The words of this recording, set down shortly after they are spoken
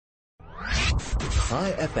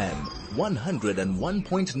Chai FM,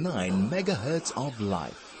 101.9 megahertz of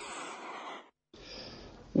life.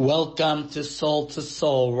 Welcome to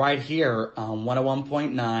Soul, right here on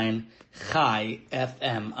 101.9 Chai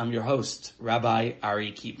FM. I'm your host, Rabbi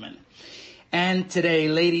Ari Kievman. And today,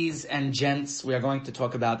 ladies and gents, we are going to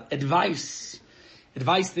talk about advice.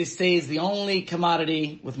 Advice, they say, is the only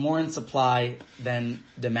commodity with more in supply than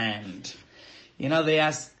demand. You know,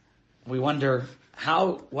 we wonder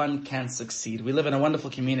how one can succeed. We live in a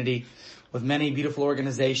wonderful community with many beautiful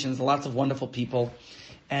organizations, lots of wonderful people.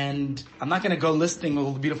 And I'm not going to go listing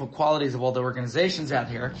all the beautiful qualities of all the organizations out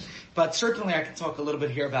here, but certainly I can talk a little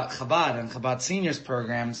bit here about Chabad and Chabad Seniors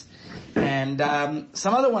programs and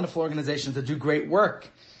some other wonderful organizations that do great work.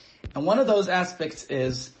 And one of those aspects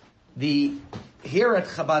is here at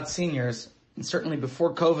Chabad Seniors, and certainly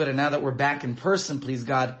before COVID and now that we're back in person, please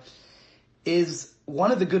God, is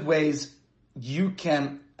one of the good ways you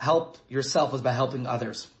can help yourself is by helping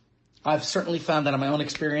others. I've certainly found that in my own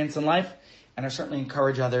experience in life, and I certainly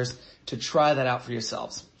encourage others to try that out for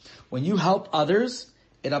yourselves. When you help others,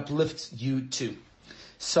 it uplifts you too.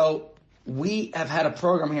 So we have had a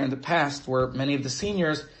program here in the past where many of the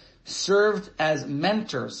seniors served as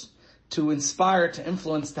mentors to inspire, to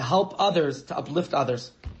influence, to help others, to uplift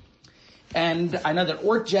others. And I know that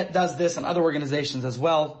OrtJet does this and other organizations as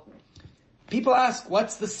well. People ask,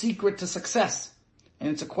 what's the secret to success? And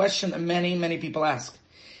it's a question that many, many people ask.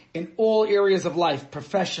 In all areas of life,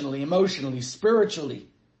 professionally, emotionally, spiritually,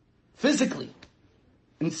 physically,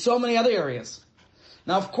 in so many other areas.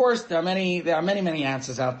 Now, of course, there are many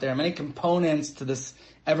answers out there, many components to this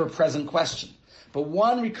ever-present question. But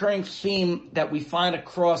one recurring theme that we find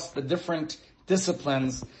across the different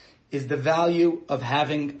disciplines is the value of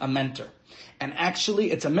having a mentor. And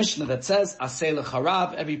actually, it's a Mishnah that says, Aseh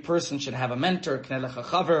l'charab, every person should have a mentor, kneh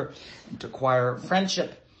l'chaver, and to acquire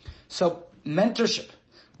friendship. So, mentorship.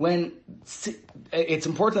 It's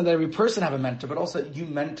important that every person have a mentor, but also you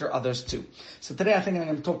mentor others too. So today I think I'm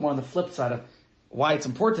going to talk more on the flip side of why it's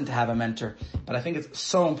important to have a mentor, but I think it's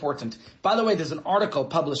so important. By the way, there's an article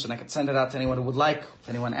published, and I could send it out to anyone who would like. If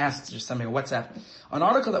anyone asks, just send me a WhatsApp. An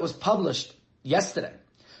article that was published yesterday,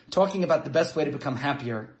 talking about the best way to become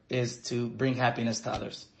happier is to bring happiness to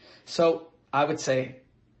others. So I would say,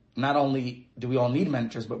 not only do we all need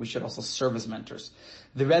mentors, but we should also serve as mentors.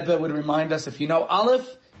 The Rebbe would remind us, if you know Aleph,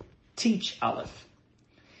 teach Aleph.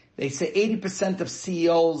 They say 80% of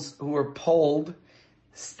CEOs who were polled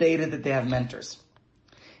stated that they have mentors.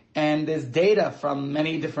 And there's data from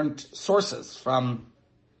many different sources, from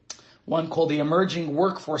one called the Emerging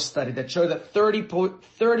Workforce Study that showed that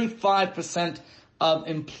 35% of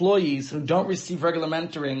employees who don't receive regular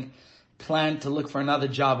mentoring plan to look for another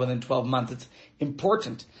job within 12 months. It's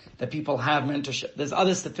important that people have mentorship. There's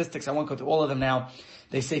other statistics, I won't go through all of them now.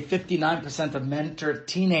 They say 59% of mentored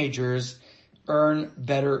teenagers earn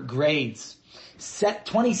better grades.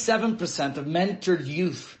 27% of mentored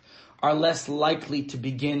youth are less likely to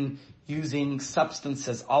begin using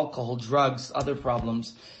substances, alcohol, drugs, other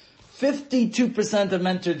problems. 52% of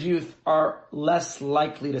mentored youth are less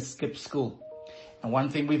likely to skip school. And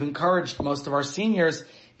one thing we've encouraged most of our seniors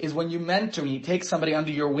is when you mentor, when you take somebody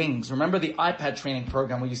under your wings. Remember the iPad training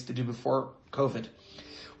program we used to do before COVID,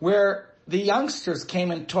 where the youngsters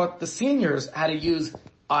came and taught the seniors how to use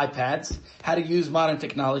iPads, how to use modern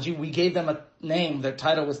technology. We gave them a name. Their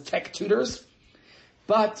title was Tech Tutors.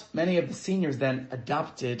 But many of the seniors then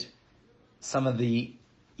adopted some of the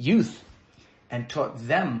youth and taught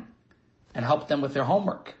them and helped them with their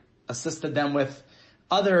homework, assisted them with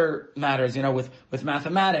other matters, with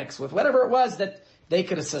mathematics, with whatever it was that they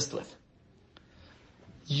could assist with.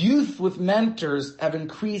 Youth with mentors have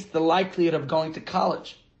increased the likelihood of going to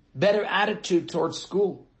college, better attitude towards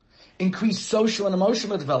school, increased social and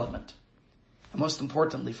emotional development. And most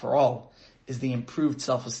importantly for all is the improved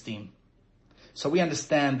self-esteem. So we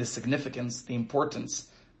understand the significance, the importance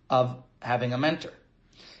of having a mentor.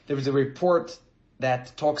 There was a report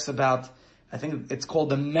that talks about, I think it's called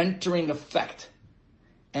the mentoring effect.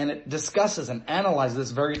 And it discusses and analyzes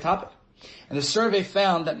this very topic. And the survey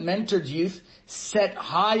found that mentored youth set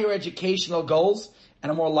higher educational goals and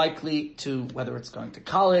are more likely to, whether it's going to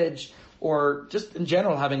college or just in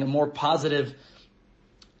general having a more positive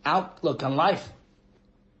outlook on life.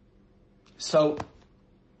 So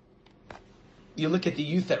you look at the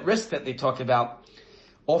youth at risk that they talk about,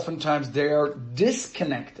 oftentimes they are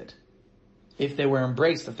disconnected. If they were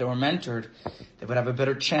embraced, if they were mentored, they would have a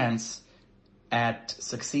better chance at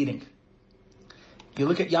succeeding. You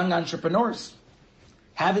look at young entrepreneurs.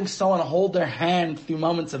 Having someone hold their hand through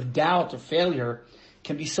moments of doubt or failure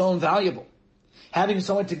can be so invaluable. Having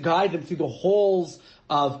someone to guide them through the halls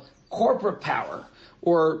of corporate power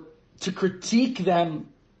or to critique them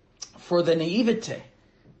for the naivete.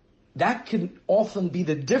 That can often be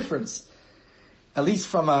the difference, at least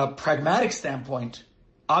from a pragmatic standpoint.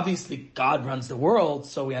 Obviously, God runs the world,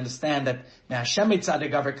 so we understand that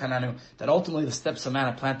that ultimately the steps of man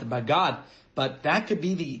are planted by God. But that could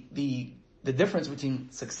be the difference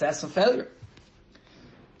between success and failure.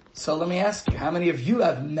 So let me ask you, how many of you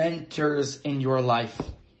have mentors in your life?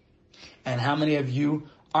 And how many of you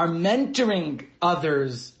are mentoring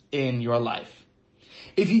others in your life?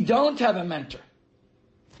 If you don't have a mentor,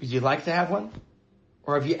 would you like to have one?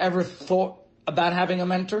 Or have you ever thought about having a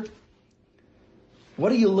mentor?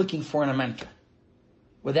 What are you looking for in a mentor?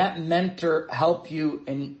 Would that mentor help you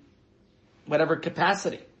in whatever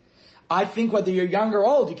capacity? I think whether you're young or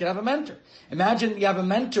old, you could have a mentor. Imagine you have a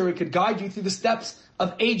mentor who could guide you through the steps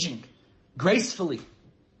of aging gracefully.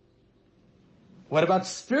 What about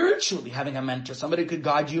spiritually having a mentor? Somebody who could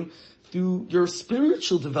guide you through your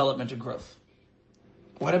spiritual development and growth.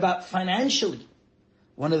 What about financially?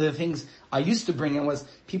 One of the things I used to bring in was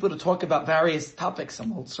people to talk about various topics,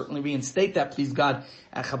 and we'll certainly reinstate that, please God,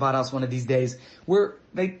 at Chabad House one of these days, where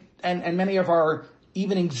and many of our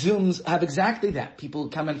evening Zooms have exactly that. People who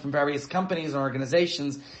come in from various companies and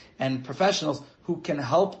organizations and professionals who can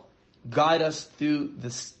help guide us through the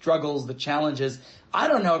struggles, the challenges. I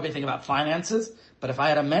don't know everything about finances, but if I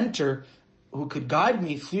had a mentor who could guide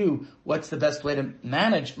me through what's the best way to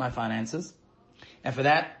manage my finances, and for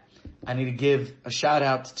that, I need to give a shout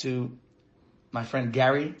out to my friend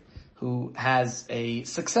Gary, who has a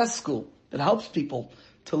success school that helps people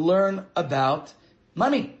to learn about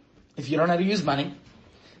money. If you don't know how to use money,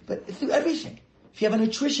 but through everything. If you have a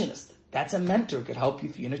nutritionist, that's a mentor who could help you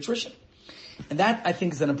through your nutrition. And that, I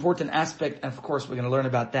think, is an important aspect. And of course, we're going to learn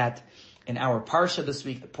about that in our Parsha this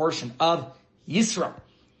week, the portion of Yisro.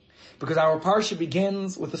 Because our Parsha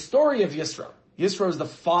begins with the story of Yisro. Yisro is the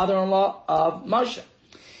father-in-law of Moshe.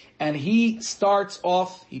 And he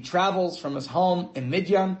travels from his home in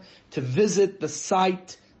Midian to visit the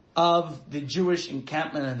site of the Jewish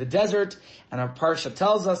encampment in the desert. And our Parsha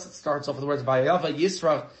tells us, it starts off with the words, Vayava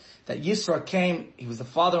Yisro, that Yisro came, he was the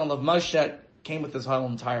father-in-law of Moshe, came with his whole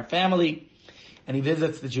entire family, and he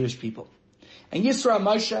visits the Jewish people. And Yisro and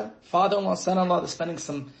Moshe, father-in-law, son-in-law, they're spending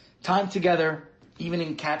some time together, even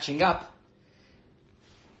in catching up,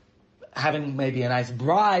 having maybe a nice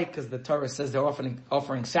bride, because the Torah says they're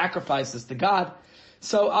offering sacrifices to God.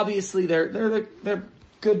 So obviously they're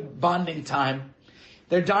good bonding time.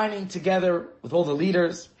 They're dining together with all the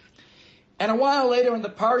leaders. And a while later in the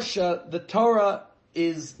Parsha, the Torah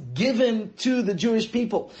is given to the Jewish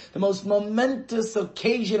people. The most momentous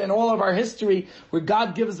occasion in all of our history where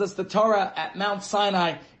God gives us the Torah at Mount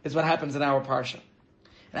Sinai is what happens in our Parsha.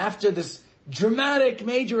 And after this dramatic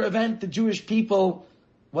major event, the Jewish people,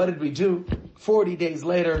 what did we do? 40 days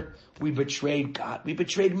later, we betrayed God. We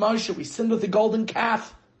betrayed Moshe. We sinned with the golden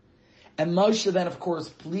calf. And Moshe then, of course,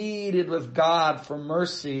 pleaded with God for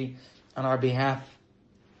mercy on our behalf.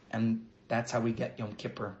 And that's how we get Yom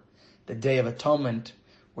Kippur, the Day of Atonement,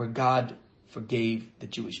 where God forgave the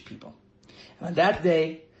Jewish people. And on that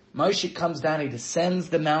day, Moshe comes down, he descends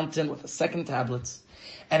the mountain with the second tablets,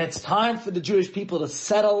 and it's time for the Jewish people to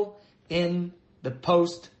settle in the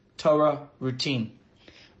post-Torah routine.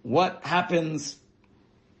 What happens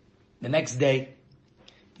the next day?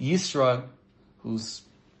 Yisro, who's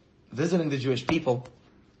visiting the Jewish people,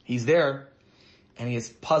 he's there, and he is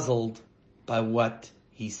puzzled by what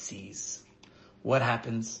he sees. What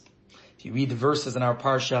happens? If you read the verses in our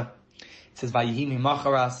Parsha, it says, Vayihi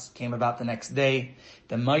mimacharas, came about the next day.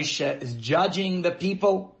 The Moshe is judging the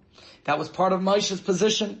people. That was part of Moshe's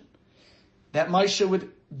position, that Moshe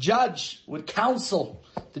would judge, would counsel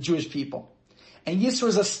the Jewish people. And Yisro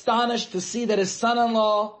is astonished to see that his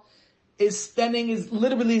son-in-law is spending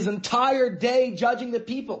literally his entire day judging the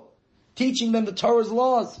people, teaching them the Torah's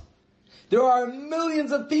laws. There are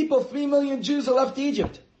millions of people, 3 million Jews who left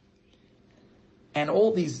Egypt. And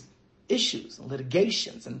all these issues, and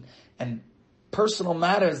litigations, and personal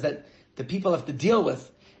matters that the people have to deal with.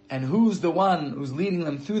 And who's the one who's leading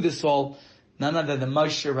them through this all? None other than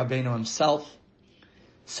Moshe Rabbeinu himself.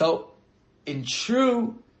 So, in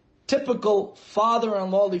true typical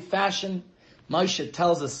father-in-lawly fashion, Moshe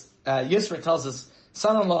tells us, Yisro tells his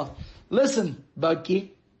son-in-law, listen,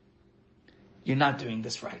 Bucky, you're not doing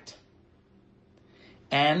this right.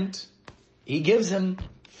 And he gives him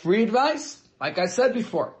free advice. Like I said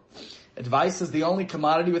before, advice is the only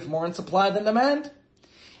commodity with more in supply than demand.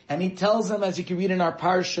 And he tells him, as you can read in our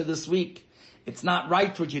Parsha this week, it's not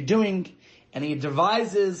right what you're doing. And he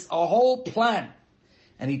devises a whole plan.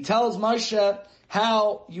 And he tells Moshe,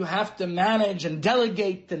 how you have to manage and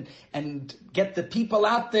delegate and get the people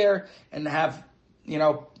out there and have,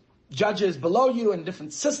 judges below you and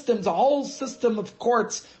different systems, a whole system of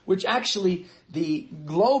courts, which actually the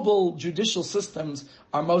global judicial systems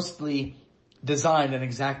are mostly designed in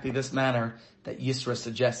exactly this manner that Yisra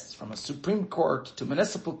suggests, from a Supreme Court to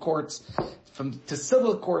municipal courts, to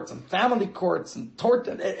civil courts and family courts and tort,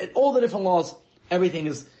 and all the different laws. Everything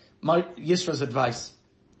is Yisra's advice.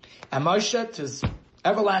 And Moshe, to his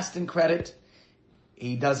everlasting credit,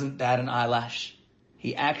 he doesn't bat an eyelash.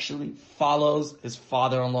 He actually follows his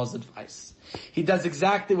father-in-law's advice. He does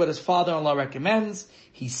exactly what his father-in-law recommends.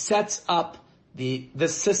 He sets up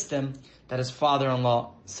this system that his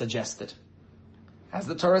father-in-law suggested. As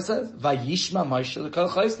the Torah says, Vayishma Moshe l'kol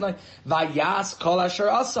chosnai, Vayas kol asher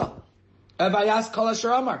asa, Vayas kol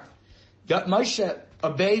asher amar. Moshe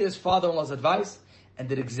obeyed his father-in-law's advice and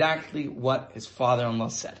did exactly what his father-in-law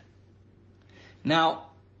said. Now,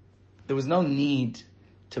 there was no need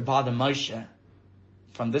to bother Moshe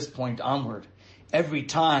from this point onward. Every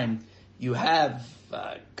time you have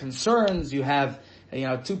concerns, you have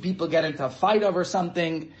two people get into a fight over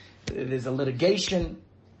something, there's a litigation.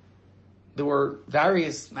 There were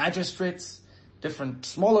various magistrates, different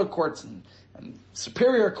smaller courts and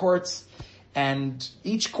superior courts, and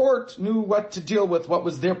each court knew what to deal with, what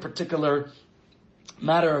was their particular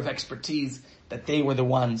matter of expertise that they were the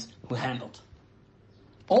ones who handled.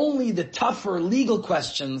 Only the tougher legal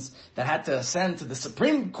questions that had to ascend to the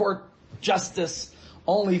Supreme Court justice,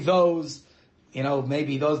 only those,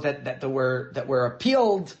 maybe those that were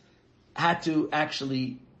appealed, had to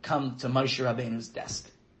actually come to Moshe Rabbeinu's desk.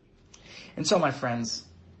 And so, my friends,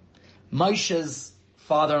 Moshe's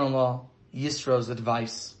father-in-law, Yisro's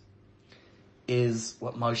advice is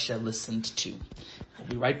what Moshe listened to. I'll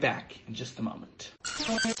be right back in just a moment.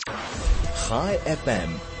 Chai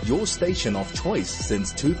FM, your station of choice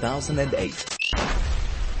since 2008.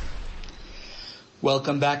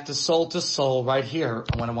 Welcome back to Soul right here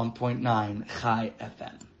on 101.9 Chai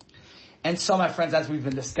FM. And so, my friends, as we've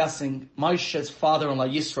been discussing, Moshe's father-in-law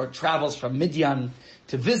Yisro travels from Midian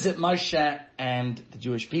to visit Moshe and the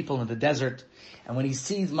Jewish people in the desert. And when he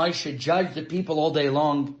sees Moshe judge the people all day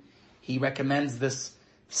long, he recommends this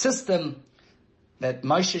system that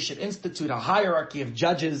Moshe should institute a hierarchy of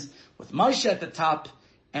judges with Moshe at the top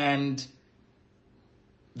and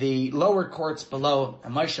the lower courts below.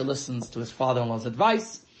 And Moshe listens to his father-in-law's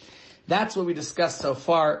advice. That's what we discussed so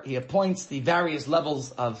far. He appoints the various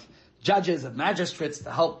levels of judges, of magistrates,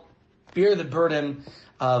 to help bear the burden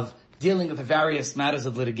of dealing with the various matters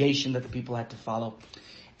of litigation that the people had to follow.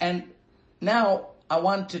 And now I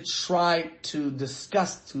want to try to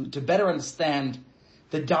discuss, to better understand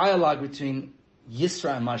the dialogue between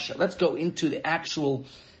Yisra and Moshe. Let's go into the actual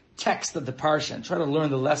text of the parsha and try to learn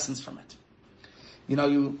the lessons from it.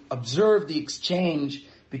 You observe the exchange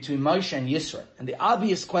between Moshe and Yisra, and the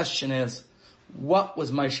obvious question is, what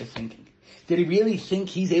was Moshe thinking? Did he really think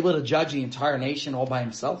he's able to judge the entire nation all by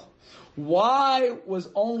himself? Why was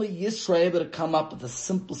only Yisra able to come up with a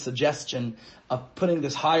simple suggestion of putting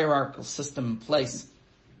this hierarchical system in place?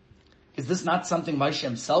 Is this not something Moshe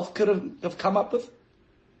himself could have come up with?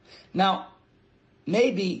 Now,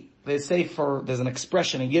 maybe they say there's an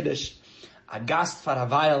expression in Yiddish, agast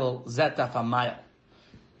faravayel zeta famayel.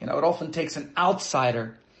 It often takes an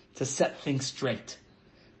outsider to set things straight,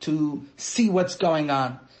 to see what's going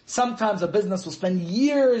on. Sometimes a business will spend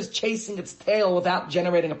years chasing its tail without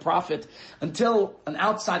generating a profit until an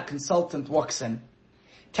outside consultant walks in,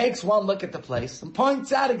 takes one look at the place, and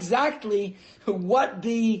points out exactly what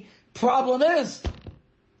the problem is.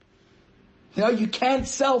 You can't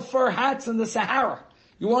sell fur hats in the Sahara.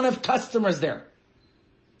 You won't have customers there.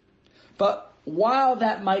 But while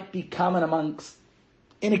that might be common amongst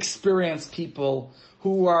inexperienced people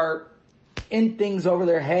who are in things over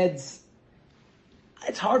their heads,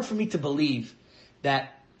 it's hard for me to believe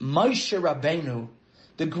that Moshe Rabbeinu,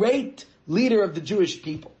 the great leader of the Jewish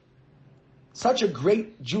people, such a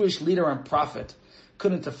great Jewish leader and prophet,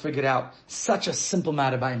 couldn't have figured out such a simple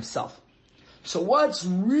matter by himself. So what's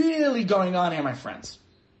really going on here, my friends?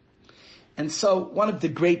 And so one of the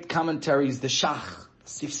great commentaries, the Shach,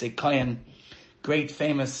 Sifsei Kohen, great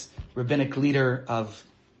famous rabbinic leader of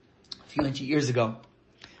a few hundred years ago,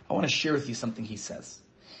 I want to share with you something he says.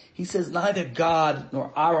 He says, neither God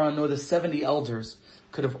nor Aaron nor the 70 elders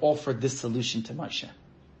could have offered this solution to Moshe.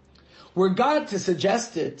 Were God to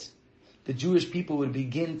suggest it, the Jewish people would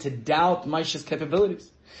begin to doubt Moshe's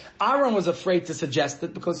capabilities. Aaron was afraid to suggest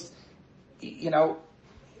it because,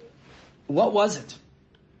 what was it?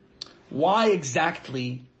 Why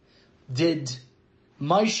exactly did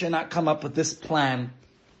Moshe not come up with this plan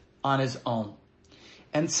on his own?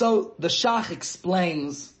 And so the Shach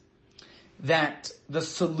explains that the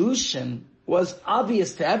solution was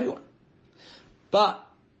obvious to everyone, but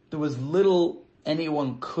there was little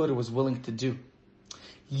anyone could or was willing to do.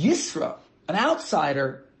 Yisra, an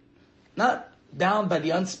outsider, not bound by the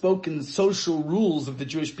unspoken social rules of the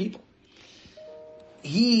Jewish people,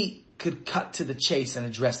 he could cut to the chase and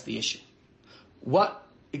address the issue. What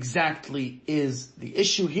exactly is the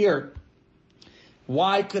issue here?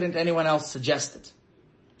 Why couldn't anyone else suggest it?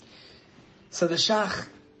 So the Shach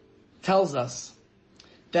tells us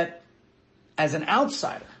that as an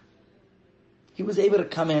outsider, he was able to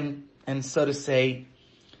come in and, so to say,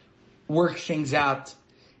 work things out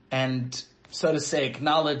and, so to say,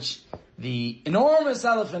 acknowledge the enormous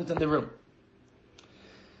elephant in the room.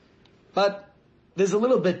 But there's a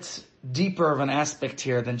little bit deeper of an aspect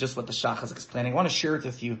here than just what the Shach is explaining. I want to share it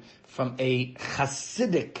with you from a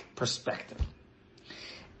Hasidic perspective.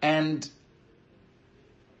 And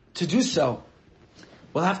to do so,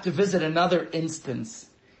 we'll have to visit another instance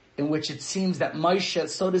in which it seems that Moshe,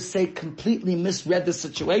 so to say, completely misread the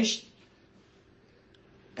situation.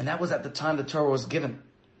 And that was at the time the Torah was given.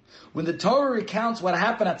 When the Torah recounts what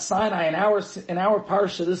happened at Sinai in our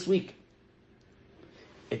parsha this week,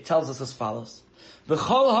 it tells us as follows.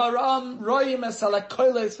 All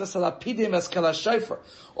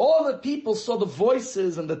the people saw the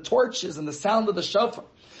voices and the torches and the sound of the shofar.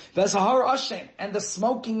 And the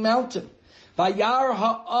smoking mountain. Vayar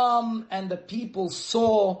ha'am, and the people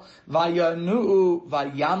saw, vayanu,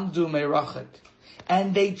 vayamdu merachik,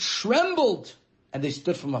 and they trembled, and they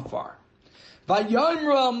stood from afar.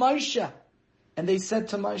 Vayomru Moshe, and they said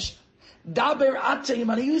to Moshe, Daber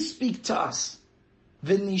atayim, you speak to us.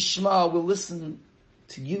 V'nishma, we'll listen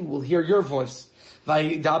to you, we'll hear your voice.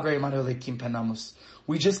 Vaydaber imanu lekim penamus.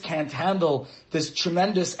 We just can't handle this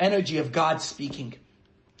tremendous energy of God speaking.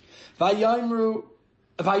 Vayomru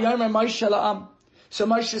Moshe la'am. So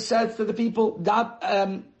Moshe said to the people,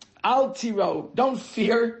 Al tiro, don't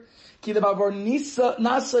fear. You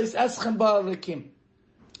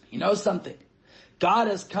know something? God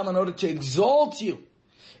has come in order to exalt you,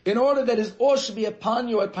 in order that His awe should be upon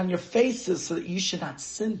you, upon your faces, so that you should not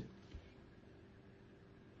sin.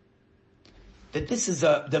 That this is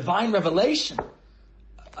a divine revelation,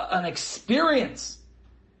 an experience.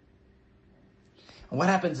 And what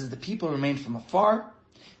happens is the people remained from afar.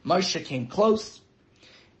 Moshe came close.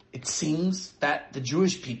 It seems that the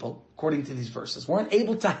Jewish people, according to these verses, weren't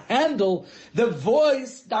able to handle the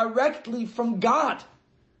voice directly from God.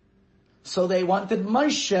 So they wanted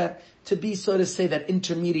Moshe to be, so to say, that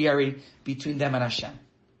intermediary between them and Hashem.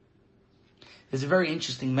 There's a very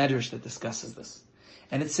interesting medrash that discusses this.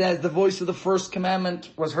 And it says the voice of the first commandment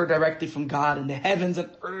was heard directly from God, and the heavens and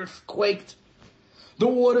earth quaked. The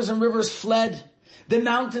waters and rivers fled. The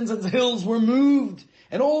mountains and hills were moved.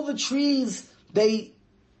 And all the trees, they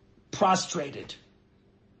prostrated.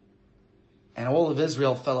 And all of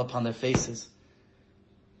Israel fell upon their faces.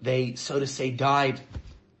 They, so to say, died.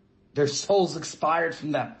 Their souls expired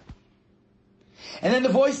from them. And then the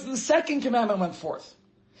voice of the second commandment went forth.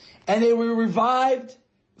 And they were revived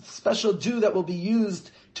with a special dew that will be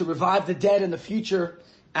used to revive the dead in the future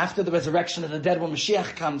after the resurrection of the dead when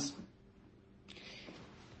Mashiach comes.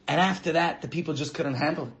 And after that, the people just couldn't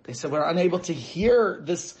handle it. They said, we're unable to hear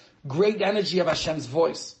this great energy of Hashem's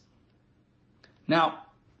voice. Now,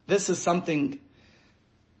 this is something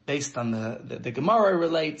based on the Gemara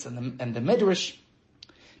relates and the Midrash,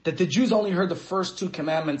 that the Jews only heard the first two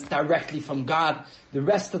commandments directly from God. The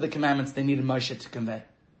rest of the commandments they needed Moshe to convey.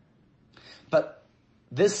 But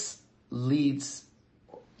this leads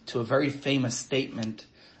to a very famous statement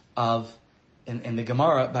in the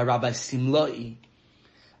Gemara by Rabbi Simlai,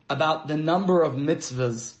 about the number of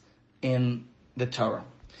mitzvahs in the Torah.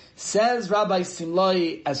 Says Rabbi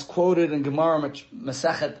Simlai, as quoted in Gemara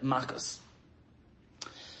Masechet Makos,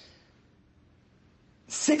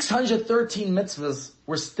 613 mitzvahs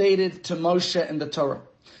were stated to Moshe in the Torah.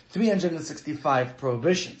 365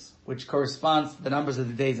 prohibitions, which corresponds to the numbers of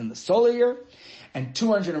the days in the solar year, and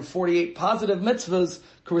 248 positive mitzvahs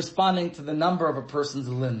corresponding to the number of a person's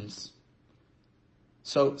limbs.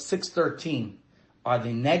 So 613 are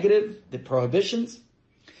the negative, the prohibitions,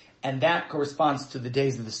 and that corresponds to the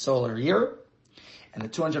days of the solar year, and the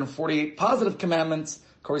 248 positive commandments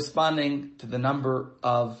corresponding to the number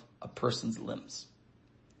of a person's limbs.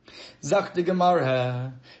 Zach the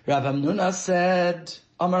Gemara, Rav Amnuna said,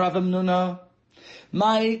 Amar Rav Amnuna,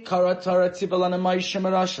 Mai karatara tibalana Moshe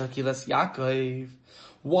merasha kilas Yaakov.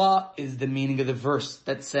 What is the meaning of the verse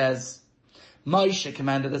that says, Moshe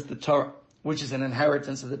commanded us the Torah, which is an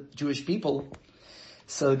inheritance of the Jewish people,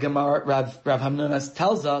 So Gemara, Rav Hamnunas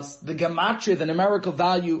tells us the gematria, the numerical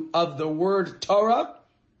value of the word Torah,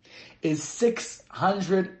 is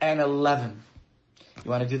 611.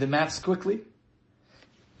 You want to do the maths quickly?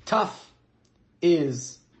 Taf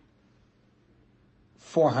is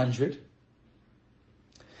 400.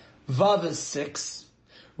 Vav is 6.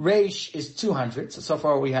 Reish is 200. So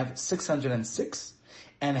far we have 606.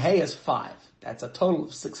 And Hey is 5. That's a total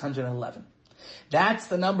of 611. That's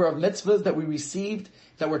the number of mitzvahs that we received,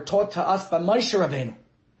 that were taught to us by Moshe Rabbeinu.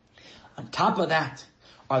 On top of that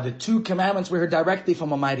are the 2 commandments we heard directly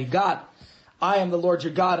from Almighty God. I am the Lord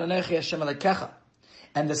your God, Anechi Hashem Elokecha.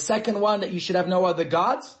 And the second one, that you should have no other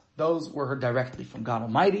gods, those were heard directly from God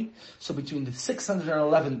Almighty. So between the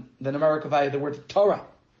 611, the numerical value of the word Torah,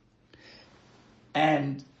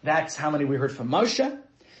 and that's how many we heard from Moshe,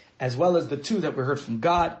 as well as the 2 that we heard from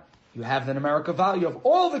God, you have the numerical value of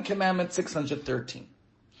all the commandments, 613.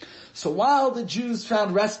 So while the Jews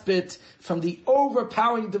found respite from the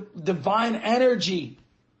overpowering divine energy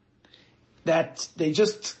that they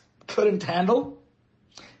just couldn't handle,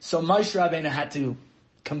 so Moshe Rabbeinu had to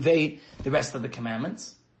convey the rest of the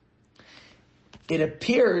commandments. It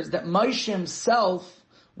appears that Moshe himself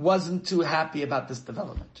wasn't too happy about this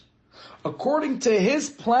development. According to his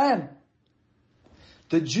plan,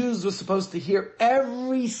 the Jews were supposed to hear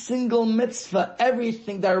every single mitzvah,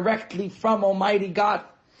 everything directly from Almighty God.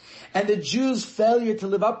 And the Jews' failure to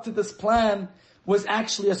live up to this plan was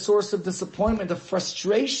actually a source of disappointment, of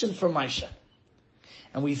frustration for Moshe.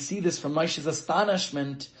 And we see this from Moshe's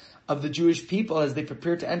astonishment of the Jewish people as they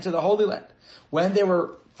prepared to enter the Holy Land. When they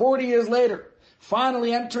were 40 years later,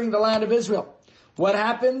 finally entering the land of Israel, what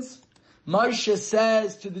happens? Moshe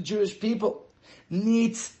says to the Jewish people,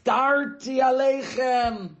 Nitztarti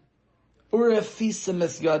aleichem urefisem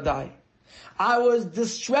es yadai. I was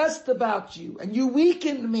distressed about you, and you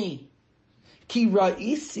weakened me. Ki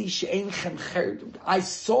ra'isi she'enchem cherdum. I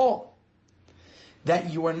saw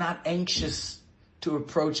that you are not anxious to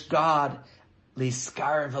approach God,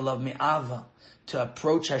 liskar v'lav mi'ava, to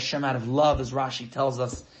approach Hashem out of love, as Rashi tells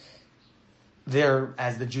us there,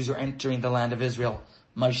 as the Jews are entering the land of Israel.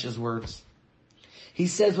 Moshe's words. He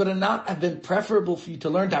says, would it not have been preferable for you to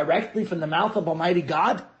learn directly from the mouth of Almighty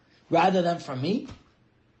God rather than from me?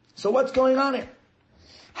 So what's going on here?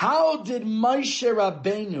 How did Moshe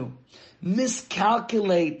Rabbeinu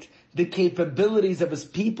miscalculate the capabilities of his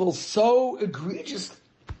people so egregiously?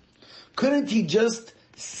 Couldn't he just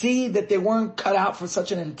see that they weren't cut out for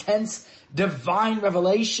such an intense divine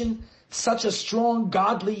revelation, such a strong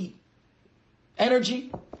godly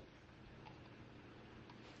energy?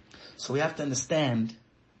 So we have to understand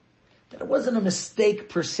that it wasn't a mistake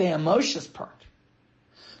per se on Moshe's part.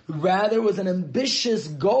 Rather, it was an ambitious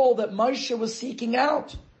goal that Moshe was seeking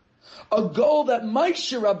out. A goal that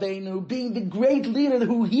Moshe Rabbeinu, being the great leader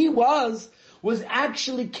who he was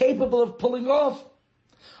actually capable of pulling off.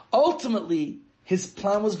 Ultimately, his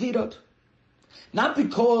plan was vetoed. Not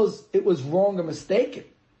because it was wrong or mistaken,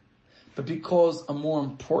 but because a more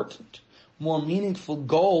important, more meaningful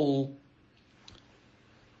goal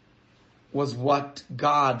was what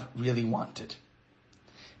God really wanted.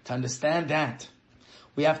 To understand that,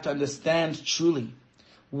 we have to understand truly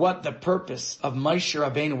what the purpose of Moshe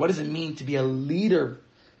Rabbeinu, what does it mean to be a leader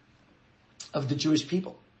of the Jewish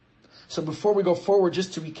people? So before we go forward,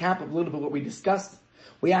 just to recap a little bit what we discussed,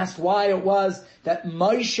 we asked why it was that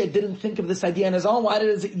Moshe didn't think of this idea on his own. Why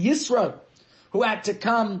did it Yisro who had to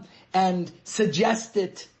come and suggest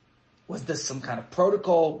it? Was this some kind of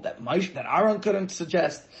protocol that Aaron couldn't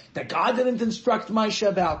suggest, that God didn't instruct Moshe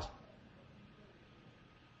about?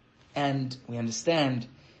 And we understand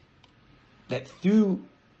that through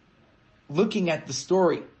looking at the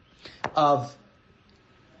story of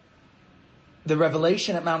the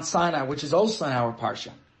revelation at Mount Sinai, which is also in our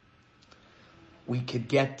Parsha, we could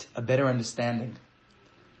get a better understanding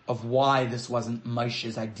of why this wasn't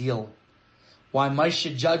Moshe's ideal, why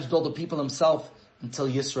Moshe judged all the people himself until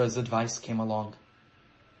Yisro's advice came along.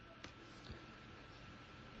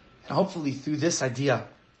 And hopefully through this idea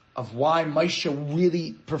of why Moshe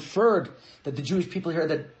really preferred that the Jewish people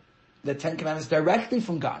hear the Ten Commandments directly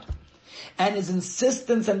from God, and his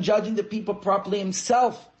insistence on judging the people properly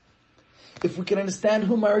himself, if we can understand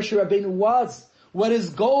who Moshe Rabbeinu was, what his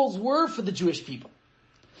goals were for the Jewish people.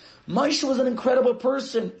 Moshe was an incredible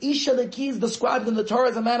person. Isha Leki is described in the Torah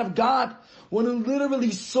as a man of God, one who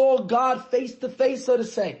literally saw God face to face, so to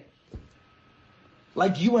say.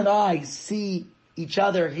 Like you and I see each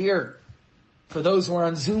other here, for those who are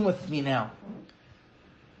on Zoom with me now.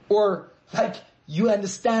 Or like you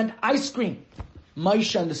understand ice cream.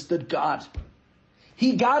 Moshe understood God.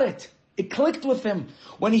 He got it. It clicked with him.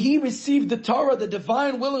 When he received the Torah, the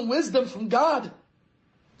divine will and wisdom from God,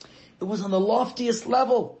 it was on the loftiest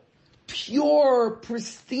level. Pure,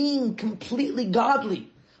 pristine, completely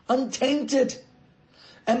godly, untainted.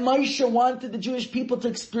 And Moshe wanted the Jewish people to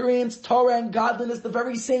experience Torah and godliness the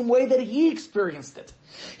very same way that he experienced it.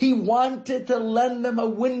 He wanted to lend them a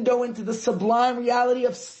window into the sublime reality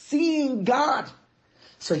of seeing God.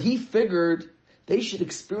 So he figured they should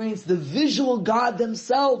experience the visual God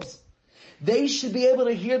themselves. They should be able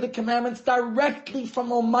to hear the commandments directly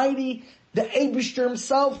from Almighty, the Eibishter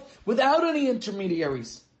himself, without any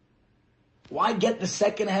intermediaries. Why get the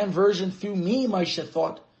second-hand version through me, Moshe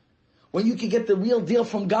thought, when you can get the real deal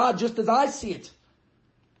from God just as I see it?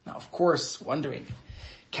 Now, of course, wondering,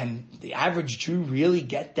 can the average Jew really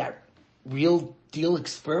get that real deal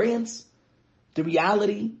experience? The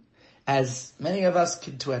reality, as many of us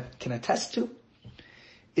can attest to,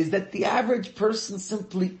 is that the average person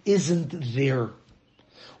simply isn't there.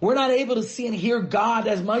 We're not able to see and hear God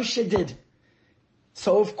as Moshe did.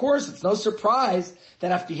 So of course, it's no surprise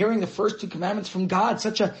that after hearing the first two commandments from God,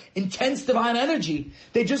 such an intense divine energy,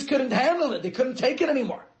 they just couldn't handle it. They couldn't take it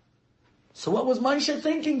anymore. So what was Moshe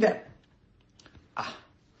thinking then?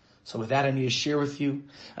 So with that, I need to share with you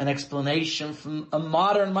an explanation from a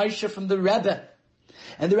modern Moshe from the Rebbe.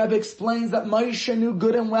 And the Rebbe explains that Moshe knew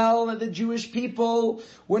good and well that the Jewish people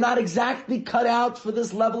were not exactly cut out for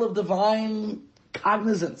this level of divine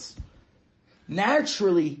cognizance.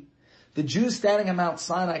 Naturally, the Jews standing on Mount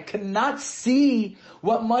Sinai could not see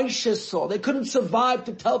what Moshe saw. They couldn't survive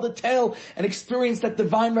to tell the tale and experience that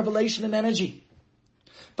divine revelation and energy.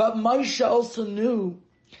 But Moshe also knew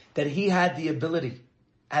that he had the ability,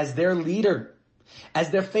 as their leader, as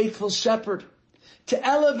their faithful shepherd, to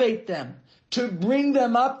elevate them, to bring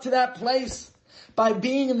them up to that place by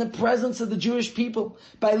being in the presence of the Jewish people,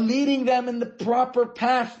 by leading them in the proper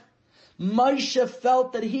path. Moshe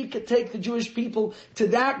felt that he could take the Jewish people to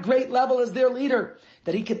that great level as their leader,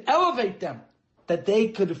 that he could elevate them, that they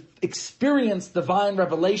could experience divine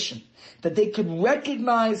revelation, that they could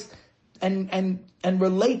recognize and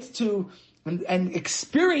relate to and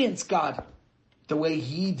experience God the way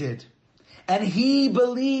he did. And he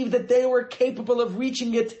believed that they were capable of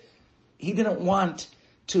reaching it. He didn't want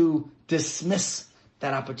to dismiss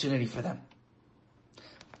that opportunity for them.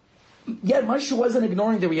 Yet Moshe wasn't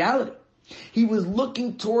ignoring the reality. He was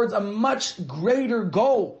looking towards a much greater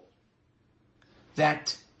goal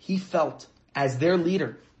that he felt as their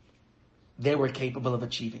leader they were capable of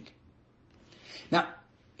achieving. Now,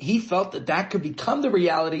 he felt that that could become the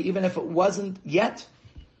reality even if it wasn't yet.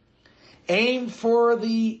 Aim for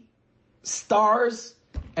the stars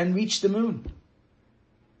and reach the moon.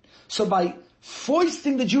 So by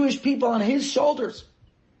foisting the Jewish people on his shoulders,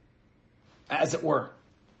 as it were,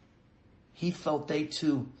 he felt they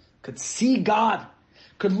too could see God,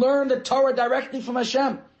 could learn the Torah directly from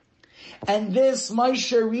Hashem. And this,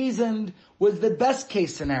 Moshe reasoned, was the best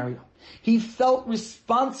case scenario. He felt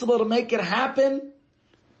responsible to make it happen.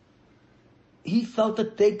 He felt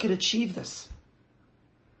that they could achieve this.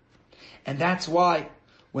 And that's why,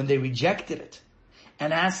 when they rejected it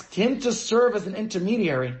and asked him to serve as an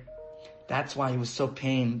intermediary, that's why he was so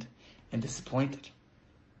pained and disappointed.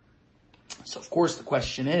 So of course the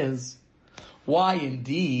question is, why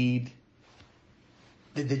indeed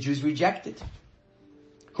did the Jews reject it?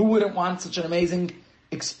 Who wouldn't want such an amazing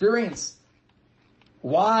experience?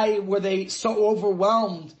 Why were they so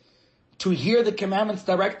overwhelmed to hear the commandments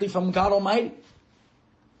directly from God Almighty?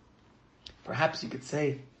 Perhaps you could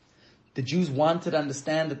say the Jews wanted to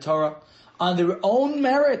understand the Torah on their own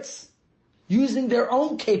merits, using their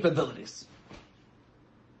own capabilities.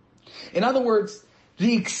 In other words,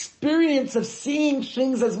 the experience of seeing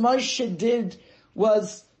things as Moshe did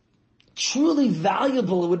was truly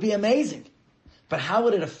valuable. It would be amazing. But how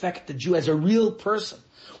would it affect the Jew as a real person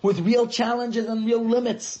with real challenges and real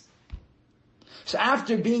limits? So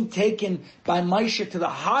after being taken by Moshe to the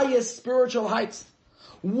highest spiritual heights,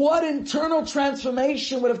 what internal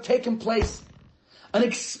transformation would have taken place? An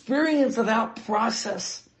experience without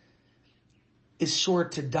process is sure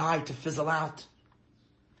to die, to fizzle out.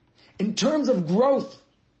 In terms of growth,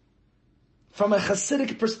 from a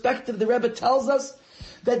Hasidic perspective, the Rebbe tells us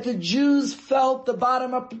that the Jews felt the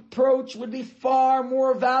bottom-up approach would be far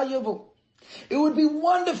more valuable. It would be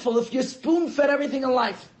wonderful if you spoon-fed everything in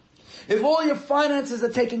life, if all your finances are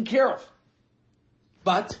taken care of.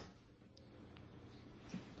 But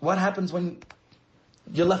what happens when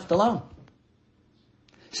you're left alone?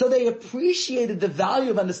 So they appreciated the value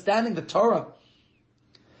of understanding the Torah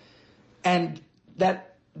and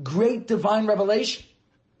that great divine revelation.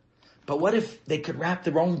 But what if they could wrap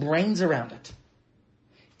their own brains around it?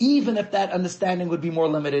 even if that understanding would be more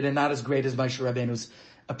limited and not as great as Moshe Rabbeinu's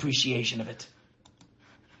appreciation of it.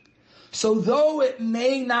 So though it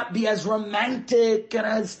may not be as romantic and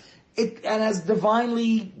as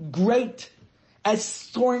divinely great as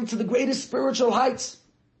soaring to the greatest spiritual heights,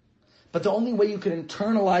 but the only way you can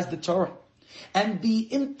internalize the Torah and be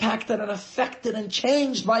impacted and affected and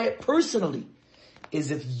changed by it personally is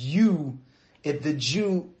if the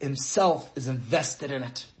Jew himself is invested in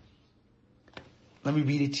it. Let me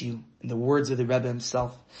read it to you in the words of the Rebbe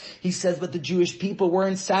himself. He says, but the Jewish people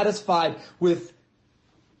weren't satisfied with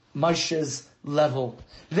Moshe's level.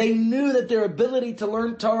 They knew that their ability to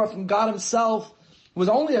learn Torah from God himself was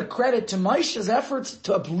only a credit to Moshe's efforts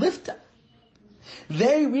to uplift them.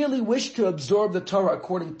 They really wished to absorb the Torah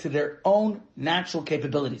according to their own natural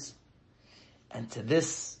capabilities. And to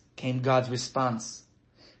this came God's response,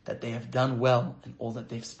 that they have done well in all that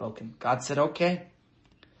they've spoken. God said, okay,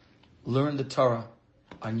 learn the Torah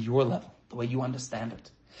on your level, the way you understand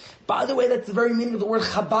it. By the way, that's the very meaning of the word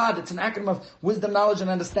Chabad. It's an acronym of wisdom, knowledge, and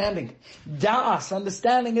understanding. Da'as,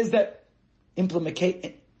 understanding, is that implementation,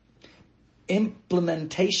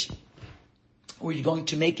 where you're going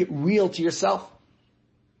to make it real to yourself.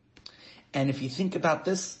 And if you think about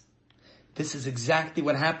this is exactly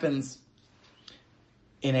what happens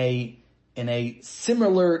in a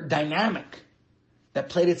similar dynamic that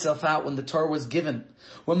played itself out when the Torah was given.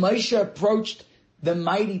 When Moshe approached the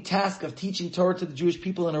mighty task of teaching Torah to the Jewish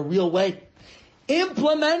people in a real way,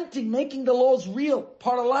 implementing, making the laws real,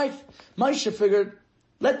 part of life, Moshe figured,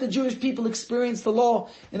 let the Jewish people experience the law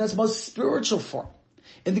in its most spiritual form,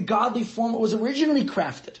 in the godly form it was originally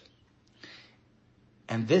crafted.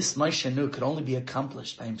 And this, Moshe knew, could only be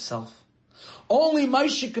accomplished by himself. Only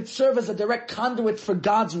Moshe could serve as a direct conduit for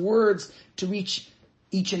God's words to reach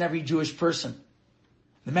each and every Jewish person.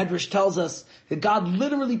 The Medrash tells us that God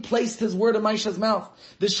literally placed his word in Moshe's mouth.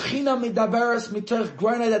 The Shechina midaberes mitoch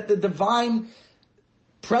groina, that the divine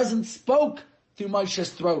presence spoke through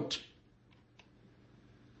Moshe's throat.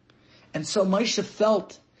 And so Moshe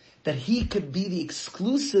felt that he could be the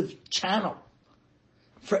exclusive channel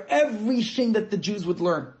for everything that the Jews would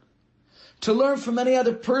learn. To learn from any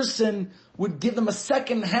other person would give them a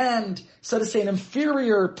second hand, so to say, an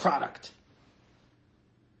inferior product.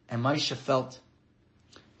 And Moshe felt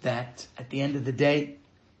that at the end of the day,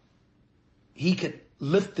 he could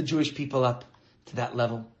lift the Jewish people up to that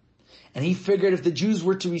level. And he figured if the Jews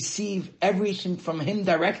were to receive everything from him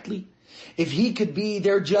directly, if he could be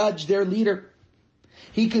their judge, their leader,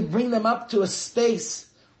 he could bring them up to a space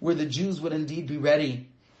where the Jews would indeed be ready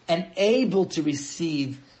and able to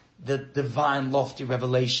receive the divine lofty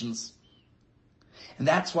revelations. And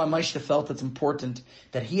that's why Moshe felt it's important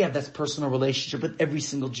that he have this personal relationship with every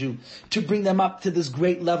single Jew, to bring them up to this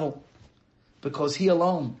great level, because he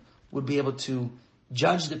alone would be able to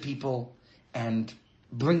judge the people and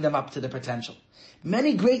bring them up to their potential.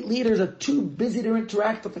 Many great leaders are too busy to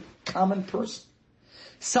interact with a common person.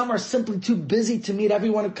 Some are simply too busy to meet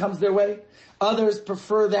everyone who comes their way. Others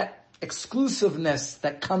prefer that exclusiveness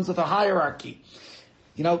that comes with a hierarchy.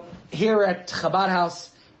 You know, here at Chabad House,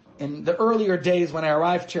 in the earlier days when I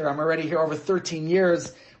arrived here, I'm already here over 13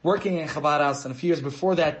 years working in Chabad House, and a few years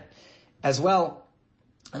before that as well.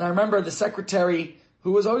 And I remember the secretary,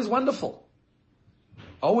 who was always wonderful,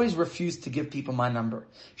 always refused to give people my number.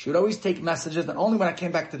 She would always take messages, and only when I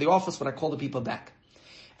came back to the office would I call the people back.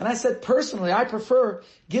 And I said, personally, I prefer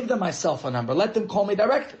give them my cell phone number, let them call me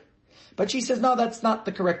directly. But she says, no, that's not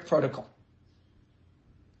the correct protocol.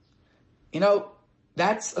 You know,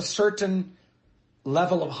 that's a certain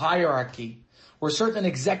level of hierarchy where certain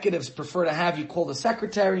executives prefer to have you call the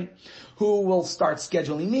secretary, who will start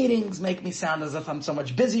scheduling meetings, make me sound as if I'm so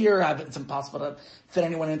much busier, it's impossible to fit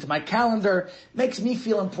anyone into my calendar, makes me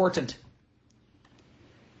feel important.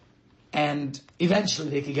 And eventually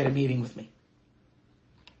they could get a meeting with me.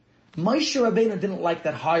 Moshe Rabbeinu didn't like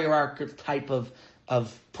that hierarchical type of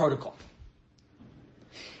protocol.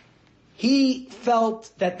 He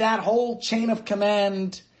felt that whole chain of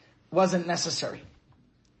command wasn't necessary.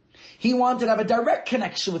 He wanted to have a direct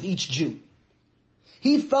connection with each Jew.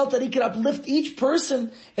 He felt that he could uplift each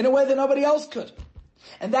person in a way that nobody else could.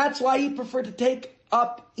 And that's why he preferred to take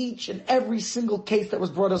up each and every single case that was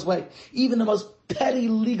brought his way, even the most petty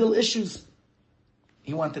legal issues.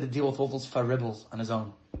 He wanted to deal with all those faribbles on his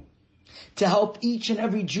own. To help each and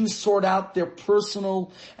every Jew sort out their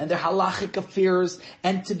personal and their halachic affairs,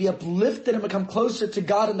 and to be uplifted and become closer to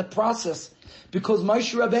God in the process, because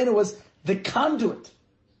Moshe Rabbeinu was the conduit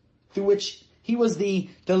through which he was the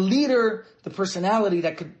leader, the personality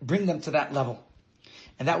that could bring them to that level.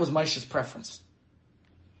 And that was Moshe's preference.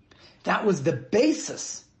 That was the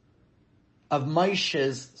basis of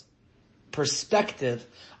Moshe's perspective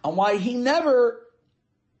on why he never,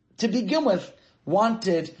 to begin with,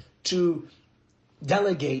 wanted to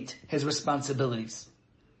delegate his responsibilities.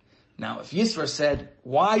 Now, if Yisro said,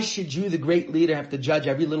 why should you, the great leader, have to judge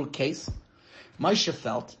every little case? Moshe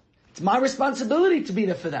felt, it's my responsibility to be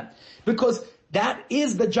there for them. Because that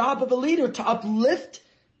is the job of a leader, to uplift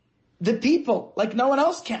the people like no one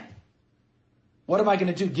else can. What am I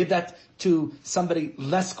going to do? Give that to somebody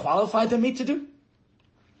less qualified than me to do?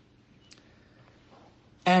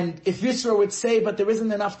 And if Yisro would say, but there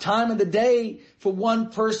isn't enough time in the day for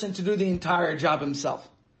one person to do the entire job himself.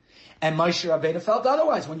 And Moshe Rabbeinu felt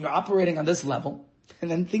otherwise. When you're operating on this level, and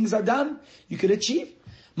then things are done, you could achieve.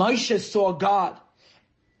 Moshe saw God,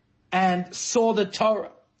 and saw the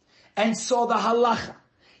Torah, and saw the halacha.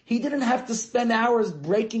 He didn't have to spend hours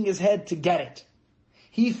breaking his head to get it.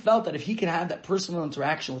 He felt that if he could have that personal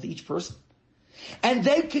interaction with each person, and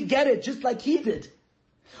they could get it just like he did.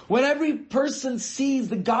 When every person sees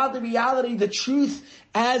the godly reality, the truth,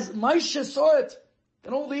 as Moshe saw it,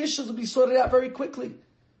 then all the issues will be sorted out very quickly.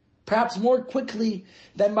 Perhaps more quickly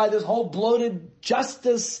than by this whole bloated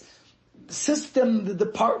justice system, the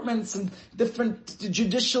departments and different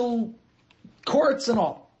judicial courts and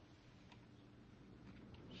all.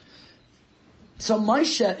 So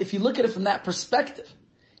Moshe, if you look at it from that perspective,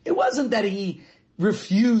 it wasn't that he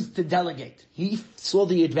refused to delegate. He saw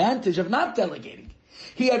the advantage of not delegating.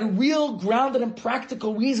 He had real grounded and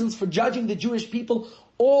practical reasons for judging the Jewish people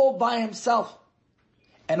all by himself.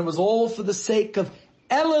 And it was all for the sake of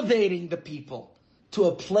elevating the people to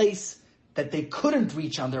a place that they couldn't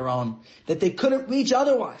reach on their own, that they couldn't reach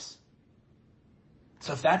otherwise.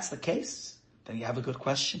 So if that's the case, then you have a good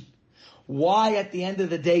question. Why, at the end of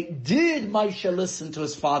the day, did Moshe listen to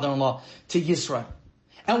his father-in-law, to Yisro?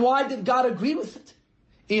 And why did God agree with it?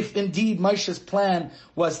 If indeed Moshe's plan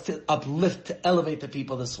was to uplift, to elevate the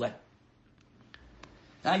people this way.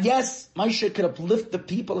 Now yes, Moshe could uplift the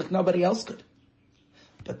people like nobody else could.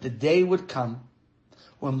 But the day would come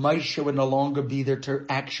when Moshe would no longer be there to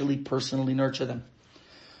actually personally nurture them.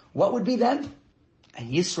 What would be then?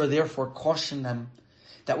 And Yisro therefore cautioned them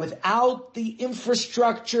that without the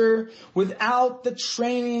infrastructure, without the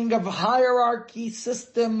training of hierarchy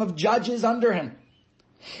system of judges under him,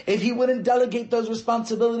 if he wouldn't delegate those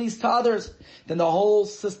responsibilities to others, then the whole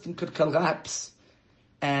system could collapse.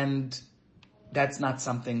 And that's not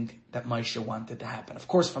something that Moshe wanted to happen. Of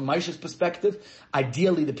course, from Moshe's perspective,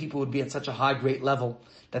 ideally the people would be at such a high, great level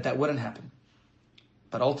that that wouldn't happen.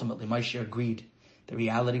 But ultimately, Moshe agreed. The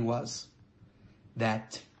reality was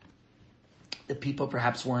that the people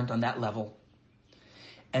perhaps weren't on that level.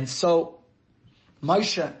 And so,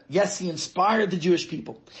 Moshe, yes, he inspired the Jewish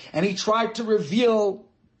people. And he tried to reveal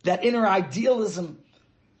that inner idealism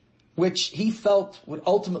which he felt would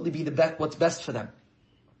ultimately be what's best for them.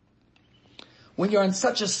 When you're on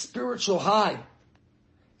such a spiritual high,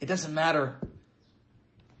 it doesn't matter.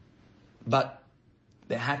 But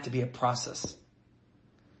there had to be a process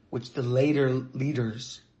which the later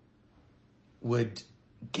leaders would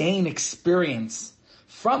gain experience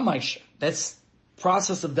from Moshe. That's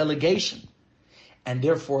process of delegation. And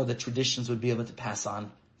therefore the traditions would be able to pass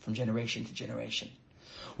on from generation to generation.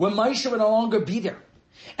 When Moshe would no longer be there,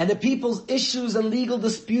 and the people's issues and legal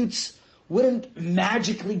disputes wouldn't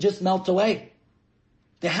magically just melt away.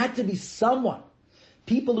 There had to be someone,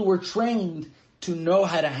 people who were trained to know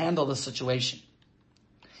how to handle the situation.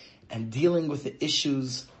 And dealing with the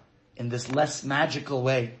issues in this less magical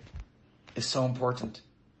way is so important.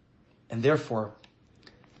 And therefore,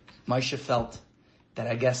 Moshe felt that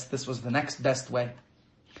I guess this was the next best way.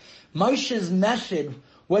 Moshe's method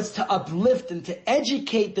was to uplift and to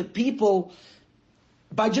educate the people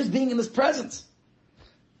by just being in his presence.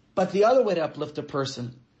 But the other way to uplift a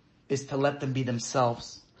person is to let them be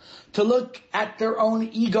themselves. To look at their own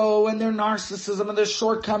ego and their narcissism and their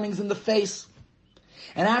shortcomings in the face.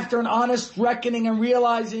 And after an honest reckoning and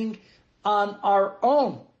realizing on our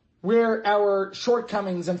own where our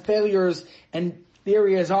shortcomings and failures and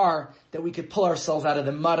areas are, that we could pull ourselves out of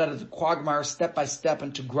the mud, out of the quagmire, step by step,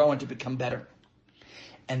 and to grow and to become better.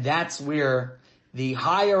 And that's where the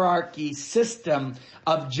hierarchy system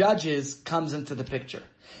of judges comes into the picture.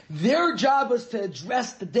 Their job was to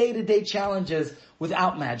address the day-to-day challenges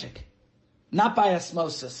without magic. Not by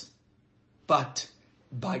osmosis, but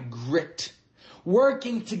by grit.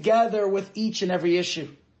 Working together with each and every issue.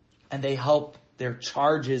 And they help their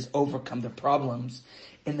charges overcome the problems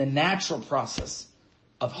in the natural process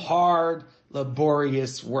of hard,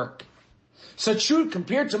 laborious work. So true,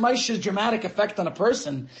 compared to Moshe's dramatic effect on a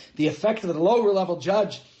person, the effect of the lower level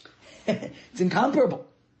judge, it's incomparable.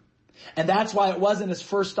 And that's why it wasn't his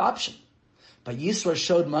first option. But Yisro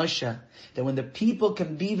showed Moshe that when the people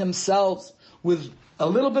can be themselves with a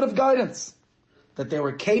little bit of guidance, that they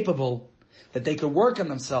were capable, that they could work on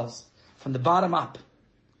themselves from the bottom up.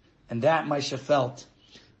 And that Moshe felt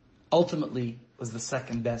ultimately was the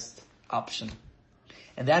second best option.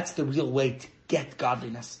 And that's the real way to get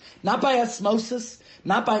godliness. Not by osmosis,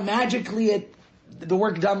 not by magically the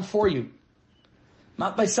work done for you.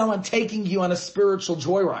 Not by someone taking you on a spiritual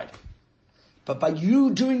joyride. But by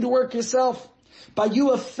you doing the work yourself. By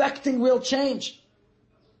you affecting real change.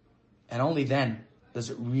 And only then does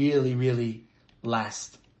it really, really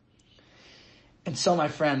last. And so, my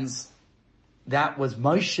friends, that was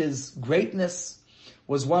Moshe's greatness,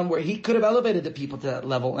 was one where he could have elevated the people to that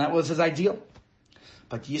level, and that was his ideal.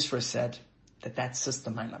 But Yisro said that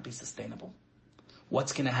system might not be sustainable.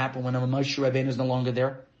 What's going to happen when a Moshe Rabbeinu is no longer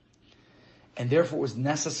there? And therefore it was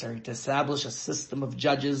necessary to establish a system of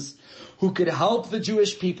judges who could help the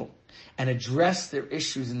Jewish people and address their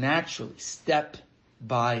issues naturally, step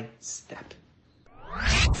by step.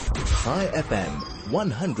 Chai FM,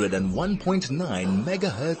 101.9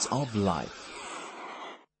 megahertz of life.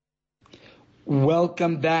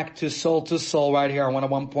 Welcome back to Soul right here on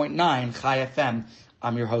 101.9 Chai FM.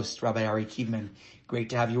 I'm your host, Rabbi Ari Kievman.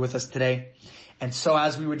 Great to have you with us today. And so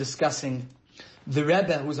as we were discussing, the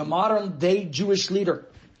Rebbe, who's a modern day Jewish leader,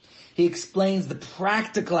 he explains the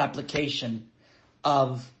practical application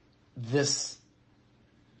of this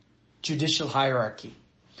judicial hierarchy.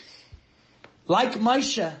 Like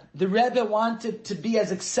Moshe, the Rebbe wanted to be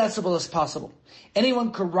as accessible as possible.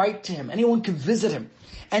 Anyone could write to him. Anyone could visit him.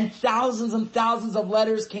 And thousands of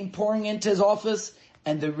letters came pouring into his office,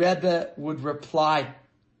 and the Rebbe would reply.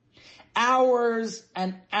 Hours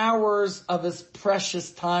and hours of his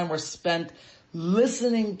precious time were spent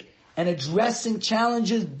listening and addressing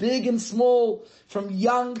challenges big and small, from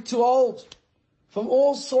young to old, from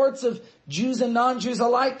all sorts of Jews and non-Jews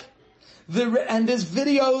alike. And there's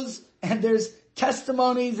videos and there's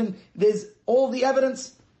testimonies and there's all the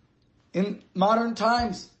evidence in modern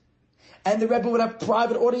times. And the Rebbe would have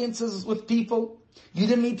private audiences with people. You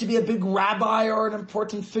didn't need to be a big rabbi or an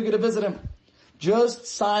important figure to visit him. Just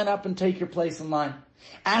sign up and take your place in line.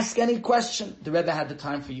 Ask any question. The Rebbe had the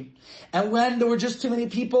time for you. And when there were just too many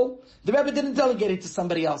people, the Rebbe didn't delegate it to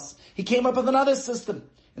somebody else. He came up with another system.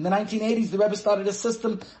 In the 1980s, the Rebbe started a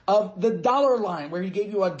system of the dollar line, where he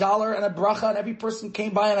gave you $1 and a bracha, and every person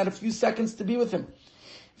came by and had a few seconds to be with him.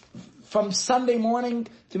 From Sunday morning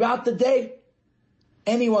throughout the day,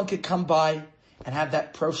 anyone could come by and have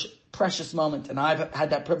that precious moment. And I've had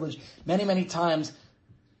that privilege many, many times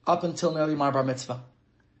up until nearly my bar mitzvah.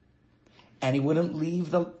 And he wouldn't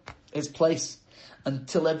leave his place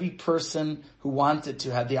until every person who wanted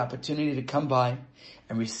to had the opportunity to come by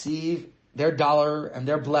and receive their dollar and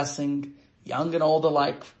their blessing, young and old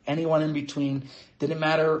alike, anyone in between. Didn't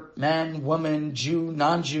matter, man, woman, Jew,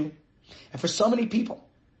 non-Jew. And for so many people,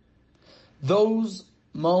 those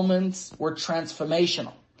moments were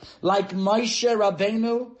transformational. Like Moshe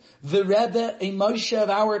Rabbeinu, the Rebbe, a Moshe of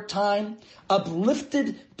our time,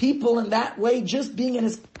 uplifted people in that way. Just being in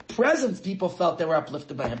his presence, people felt they were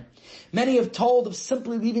uplifted by him. Many have told of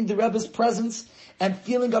simply leaving the Rebbe's presence and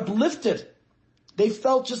feeling uplifted. They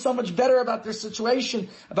felt just so much better about their situation,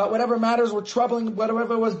 about whatever matters were troubling,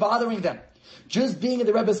 whatever was bothering them. Just being in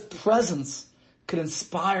the Rebbe's presence could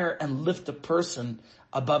inspire and lift a person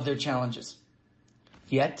above their challenges.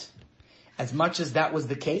 Yet, as much as that was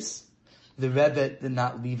the case, the Rebbe did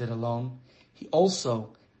not leave it alone. He also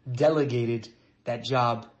delegated that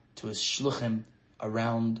job to his shluchim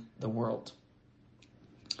around the world.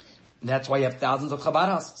 And that's why you have thousands of Chabad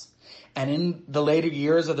houses. And in the later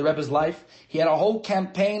years of the Rebbe's life, he had a whole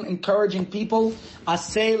campaign encouraging people,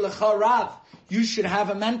 Aseh lecha Rav. You should have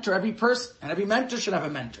a mentor, every person, and every mentor should have a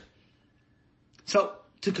mentor. So,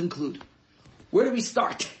 to conclude, where do we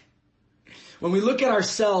start? When we look at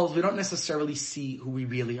ourselves, we don't necessarily see who we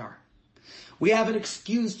really are. We have an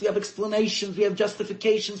excuse, we have explanations, we have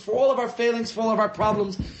justifications for all of our failings, for all of our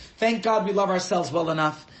problems. Thank God we love ourselves well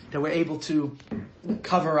enough that we're able to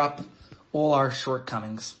cover up all our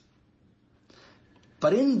shortcomings.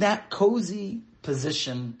 But in that cozy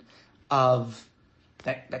position of,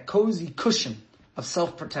 that cozy cushion of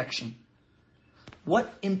self-protection,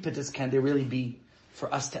 what impetus can there really be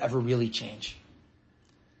for us to ever really change?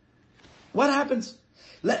 What happens?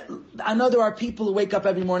 I know there are people who wake up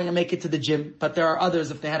every morning and make it to the gym, but there are others,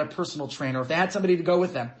 if they had a personal trainer, if they had somebody to go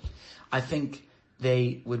with them, I think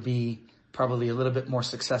they would be probably a little bit more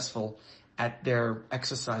successful at their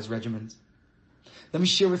exercise regimens. Let me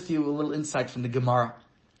share with you a little insight from the Gemara.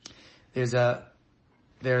 There's a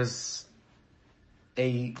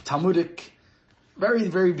Talmudic very,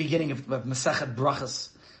 very beginning of Masechet Brachas,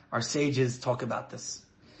 our sages talk about this.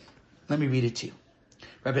 Let me read it to you.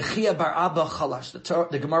 Rabbi Chia bar Abba Chalash,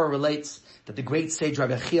 the Gemara relates that the great sage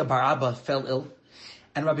Rabbi Chia bar Abba fell ill,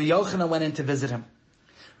 and Rabbi Yochanan went in to visit him.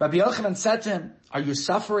 Rabbi Yochanan said to him, "Are your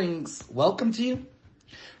sufferings welcome to you?"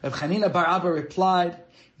 Rabbi Chanina bar Abba replied,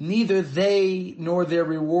 "Neither they nor their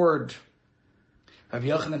reward." Rabbi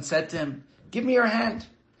Yochanan said to him, "Give me your hand."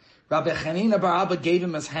 Rabbi Chanina bar Abba gave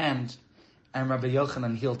him his hand, and Rabbi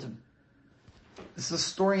Yochanan healed him. This is a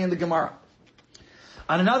story in the Gemara.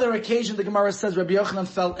 On another occasion, the Gemara says Rabbi Yochanan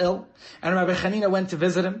fell ill, and Rabbi Chanina went to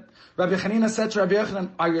visit him. Rabbi Chanina said to Rabbi Yochanan,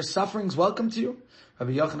 "Are your sufferings welcome to you?"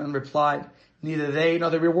 Rabbi Yochanan replied, "Neither they nor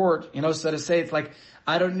the reward." So to say, it's like,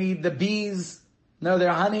 I don't need the bees, nor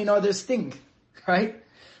their honey, nor their sting. Right?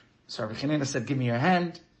 So Rabbi Chanina said, "Give me your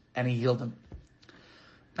hand," and he healed him.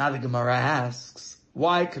 Now the Gemara asks,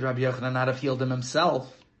 why could Rabbi Yochanan not have healed him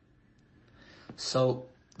himself? So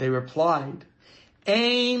they replied,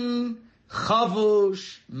 Ein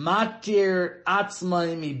chavush matir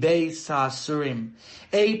atzmai mi beis ha'asurim.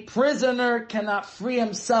 A prisoner cannot free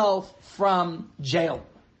himself from jail.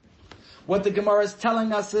 What the Gemara is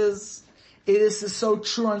telling us is, this is so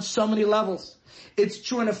true on so many levels. It's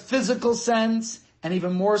true in a physical sense, and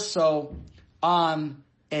even more so on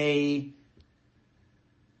a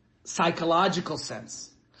psychological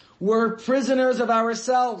sense. We're prisoners of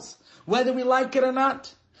ourselves, whether we like it or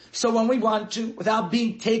not. So when we want to, without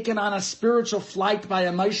being taken on a spiritual flight by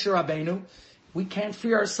a Moshe Rabbeinu, we can't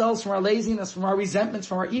free ourselves from our laziness, from our resentments,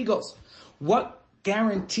 from our egos. What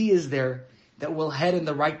guarantee is there that we'll head in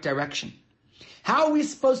the right direction? How are we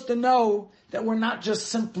supposed to know that we're not just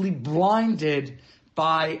simply blinded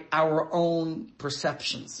by our own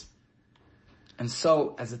perceptions? And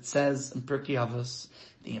so, as it says in Pirkei Avos,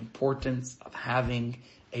 the importance of having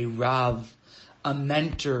a Rav, a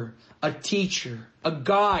mentor, a teacher, a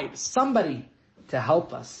guide, somebody to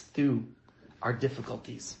help us through our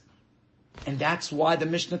difficulties. And that's why the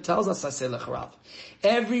Mishnah tells us, Aseh Lecharav,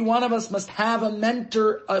 every one of us must have a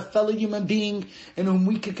mentor, a fellow human being in whom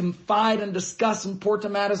we can confide and discuss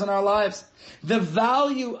important matters in our lives. The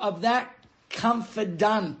value of that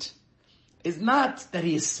confidant is not that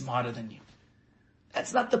he is smarter than you.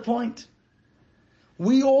 That's not the point.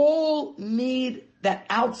 We all need that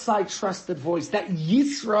outside trusted voice, that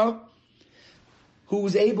Yisra, who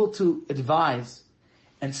is able to advise.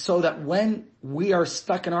 And so that when we are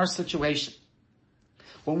stuck in our situation,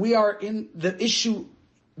 when we are in the issue,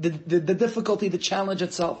 the difficulty, the challenge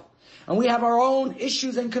itself, and we have our own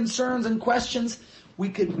issues and concerns and questions, we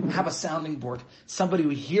could have a sounding board. Somebody who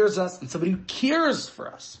hears us and somebody who cares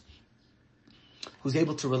for us, who's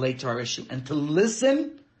able to relate to our issue and to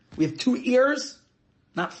listen. We have two ears,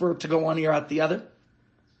 not for to go one ear out the other,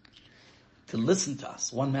 to listen to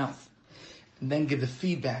us, one mouth, and then give the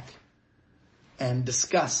feedback and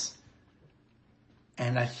discuss.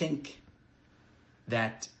 And I think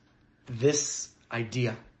that this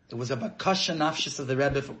idea, it was a bakasha nafshis of the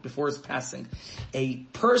Rebbe before his passing, a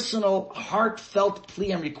personal, heartfelt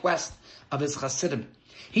plea and request of his Hasidim.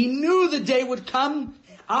 He knew the day would come,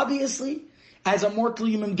 obviously, as a mortal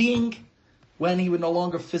human being, when he would no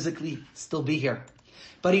longer physically still be here.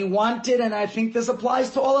 But he wanted, and I think this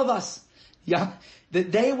applies to all of us, the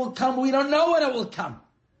day will come, we don't know when it will come.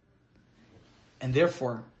 And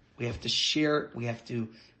therefore, we have to share, we have to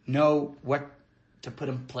know what to put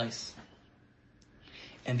in place.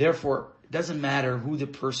 And therefore, it doesn't matter who the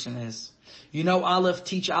person is. You know Aleph,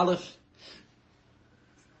 teach Aleph.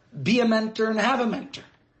 Be a mentor and have a mentor.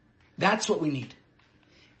 That's what we need.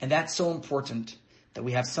 And that's so important that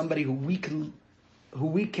we have somebody who we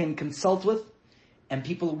can consult with and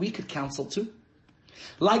people who we could counsel to.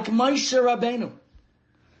 Like Moshe Rabbeinu.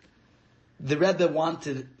 The Rebbe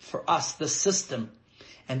wanted for us the system,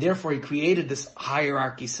 and therefore he created this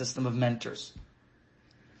hierarchy system of mentors.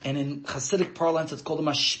 And in Hasidic parlance, it's called a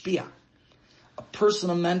mashpia, a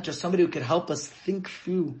personal mentor, somebody who could help us think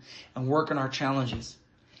through and work on our challenges.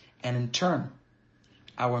 And in turn,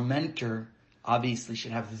 our mentor obviously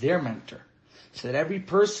should have their mentor, so that every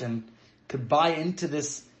person could buy into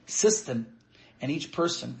this system, and each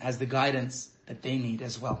person has the guidance that they need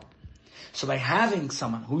as well. So by having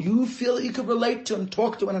someone who you feel that you could relate to and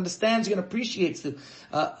talk to and understands you and appreciates you,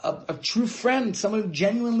 a true friend, someone who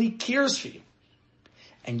genuinely cares for you,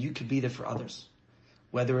 and you could be there for others,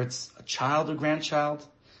 whether it's a child or grandchild,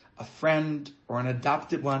 a friend or an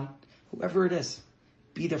adopted one, whoever it is,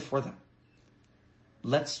 be there for them.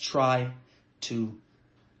 Let's try to,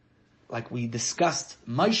 like we discussed,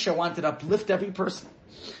 Moshe wanted to uplift every person.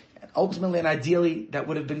 And ultimately and ideally, that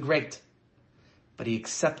would have been great. But he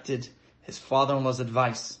accepted his father-in-law's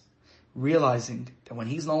advice, realizing that when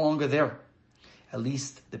he's no longer there, at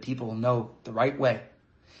least the people will know the right way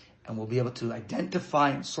and will be able to identify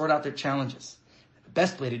and sort out their challenges. The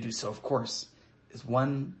best way to do so, of course, is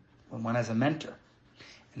when one has a mentor.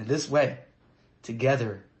 And in this way,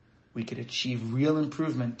 together, we could achieve real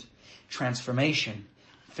improvement, transformation,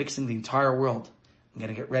 fixing the entire world. I'm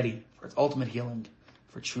going to get ready for its ultimate healing,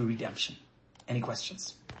 for true redemption. Any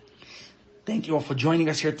questions? Thank you all for joining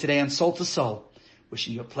us here today on Soul to Soul.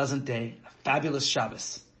 Wishing you a pleasant day, a fabulous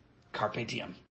Shabbos. Carpe diem.